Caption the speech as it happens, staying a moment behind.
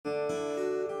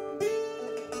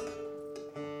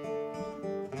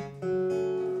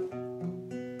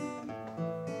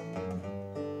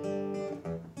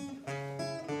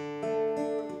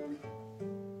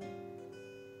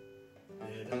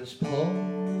Let's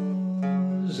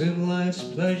pause in life's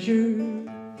pleasure.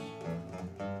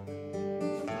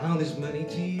 Count as many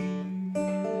tears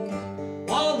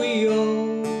while we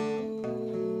all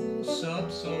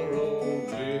sub sorrow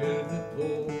with the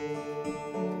poor.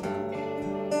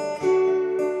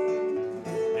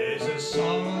 There's a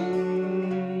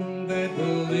song that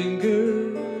will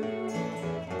linger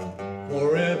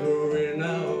forever in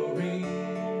our ears.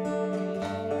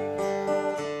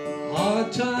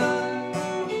 Hard times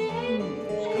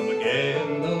come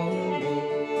again no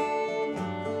more.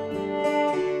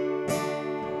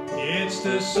 It's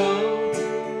the song,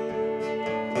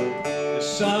 the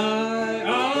sigh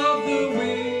of the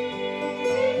weary.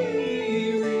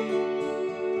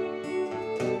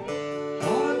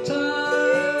 Hard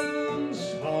times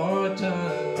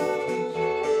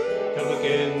come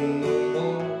again no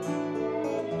more.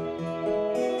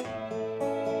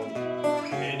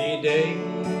 Many days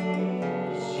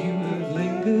you have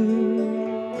lingered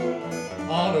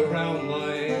all around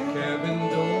my cabin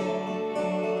door.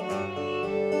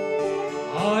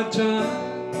 Hard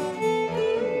times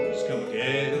come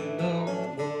again no more.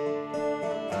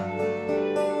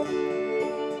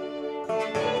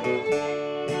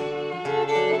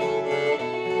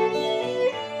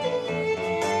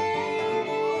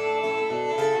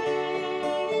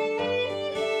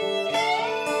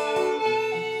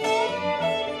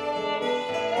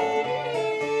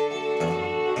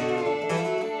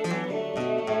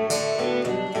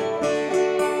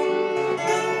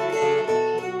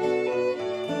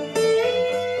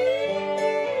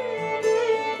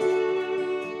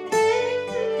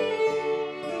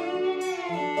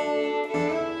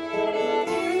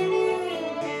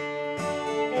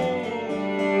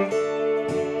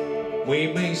 We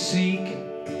may seek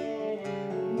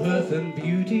mirth and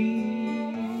beauty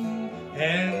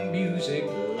and music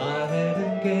light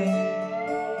and gay.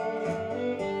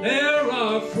 There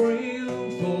are frail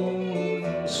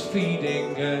forms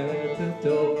feeding at the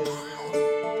door.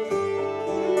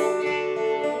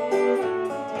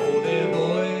 Though their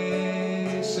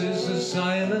voices are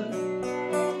silent,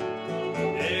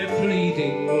 their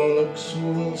pleading looks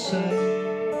will say,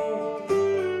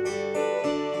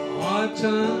 hard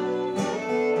times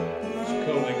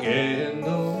come again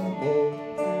no more.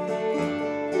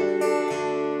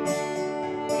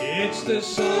 It's the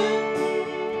song,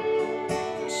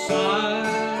 the sigh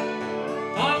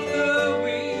of the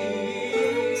weary.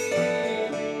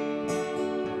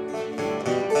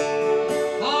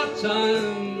 Hard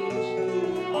times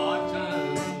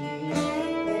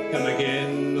come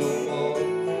again no more.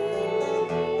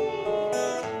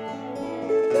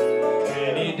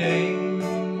 Many days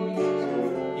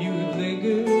you've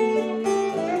lingered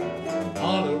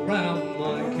all around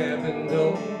my cabin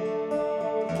door.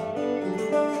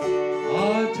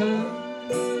 Hard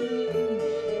times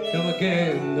come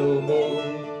again no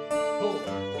more.